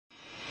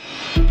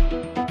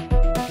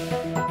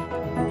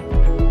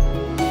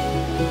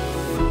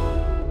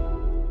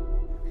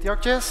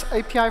ArcGIS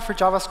API for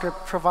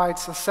JavaScript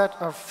provides a set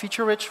of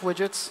feature-rich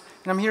widgets,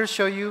 and I'm here to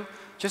show you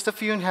just a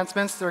few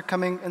enhancements that are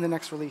coming in the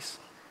next release.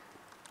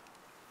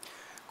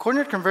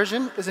 Coordinate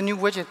conversion is a new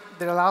widget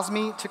that allows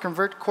me to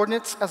convert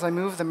coordinates as I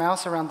move the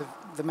mouse around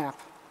the map.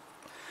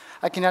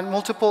 I can add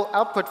multiple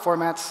output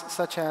formats,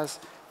 such as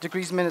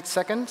degrees, minutes,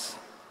 seconds,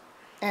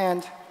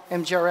 and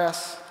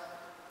MGRS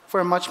for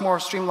a much more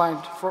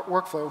streamlined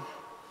workflow.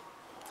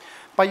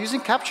 By using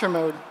capture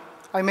mode,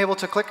 I'm able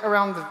to click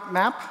around the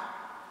map,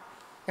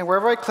 and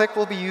wherever I click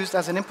will be used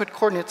as an input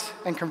coordinate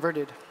and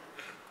converted.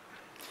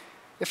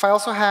 If I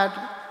also had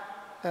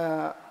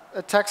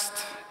a text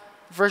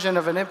version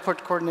of an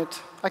input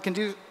coordinate, I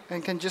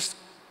can just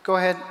go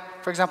ahead.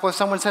 For example, if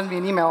someone sends me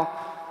an email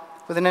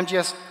with an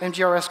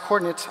MGRS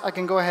coordinate, I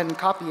can go ahead and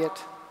copy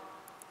it,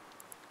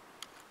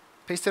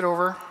 paste it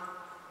over,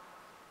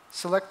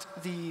 select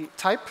the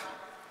type,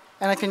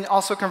 and I can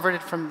also convert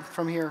it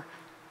from here.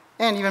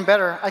 And even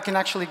better, I can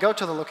actually go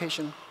to the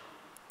location.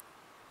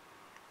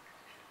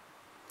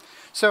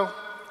 So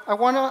I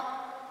want to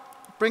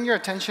bring your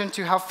attention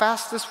to how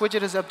fast this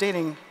widget is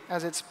updating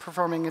as it's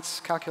performing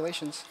its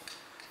calculations.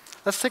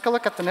 Let's take a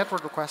look at the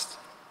network request.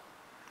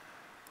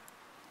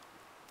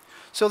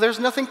 So there's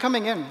nothing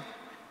coming in.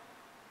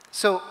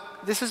 So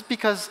this is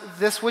because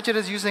this widget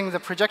is using the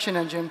projection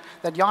engine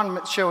that Jan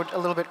showed a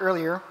little bit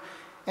earlier.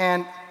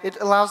 And it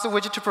allows the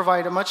widget to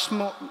provide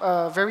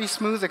a very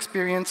smooth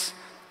experience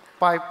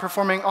by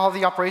performing all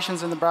the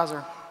operations in the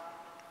browser.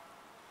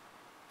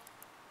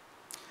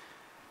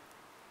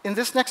 In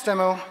this next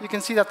demo, you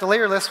can see that the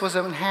layer list was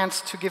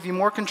enhanced to give you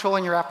more control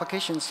in your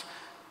applications,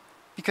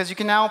 because you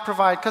can now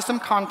provide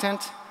custom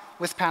content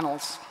with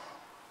panels.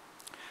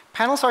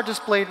 Panels are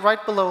displayed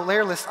right below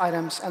layer list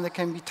items, and they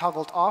can be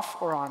toggled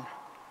off or on.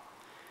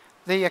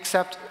 They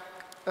accept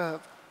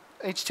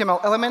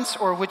HTML elements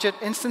or widget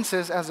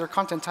instances as their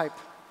content type.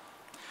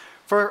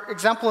 For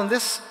example, in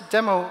this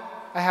demo,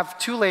 I have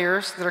two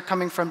layers that are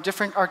coming from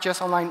different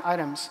ArcGIS Online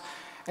items.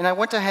 And I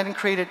went ahead and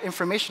created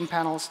information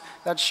panels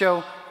that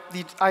show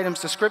the item's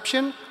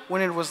description,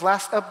 when it was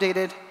last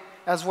updated,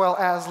 as well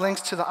as links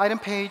to the item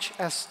page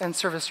and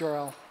service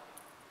URL.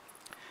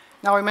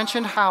 Now, I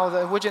mentioned how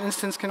the widget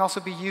instance can also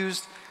be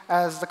used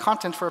as the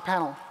content for a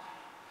panel.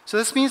 So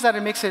this means that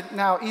it makes it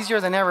now easier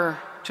than ever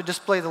to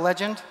display the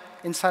legend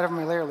inside of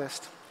my layer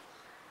list.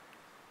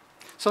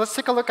 So let's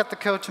take a look at the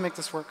code to make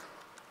this work.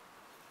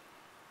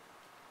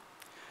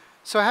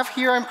 So I have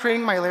here, I'm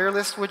creating my layer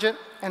list widget,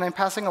 and I'm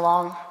passing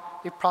along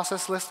a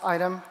process list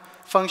item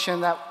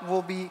function that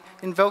will be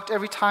invoked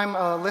every time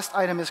a list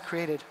item is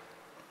created.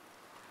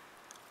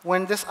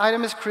 When this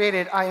item is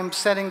created, I am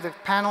setting the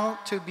panel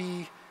to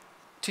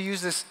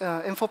use this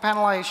info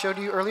panel I showed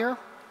you earlier.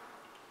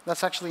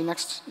 That's actually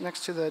next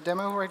to the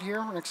demo right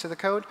here, next to the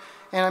code.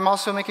 And I'm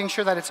also making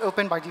sure that it's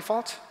open by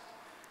default.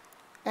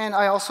 And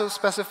I also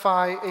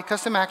specify a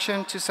custom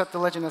action to set the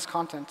legend as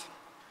content.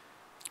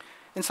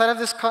 Inside of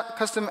this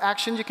custom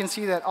action, you can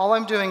see that all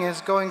I'm doing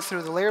is going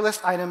through the layer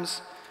list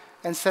items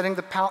and setting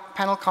the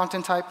panel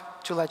content type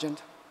to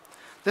legend.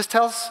 This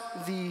tells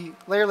the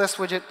layer list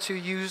widget to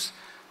use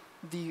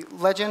the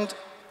legend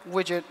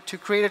widget to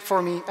create it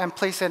for me and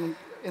place it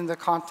in the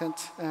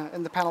content,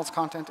 in the panel's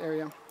content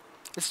area.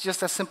 It's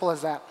just as simple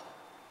as that.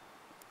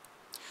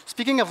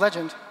 Speaking of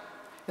legend,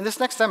 in this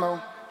next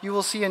demo, you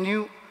will see a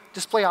new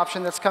display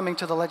option that's coming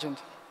to the legend.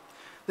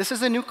 This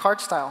is a new card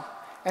style,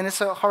 and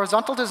it's a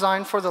horizontal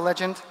design for the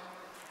legend,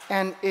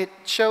 and it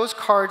shows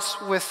cards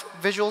with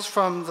visuals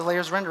from the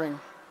layer's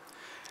rendering.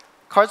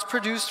 Cards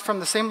produced from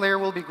the same layer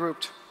will be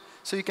grouped.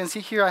 So you can see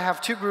here I have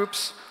two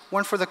groups,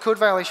 one for the code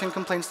violation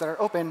complaints that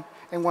are open,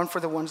 and one for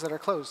the ones that are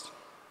closed.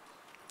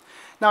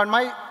 Now, in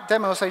my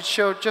demos, I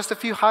showed just a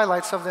few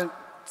highlights of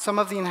some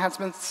of the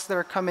enhancements that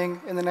are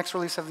coming in the next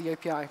release of the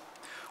API.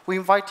 We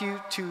invite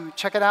you to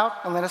check it out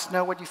and let us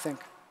know what you think.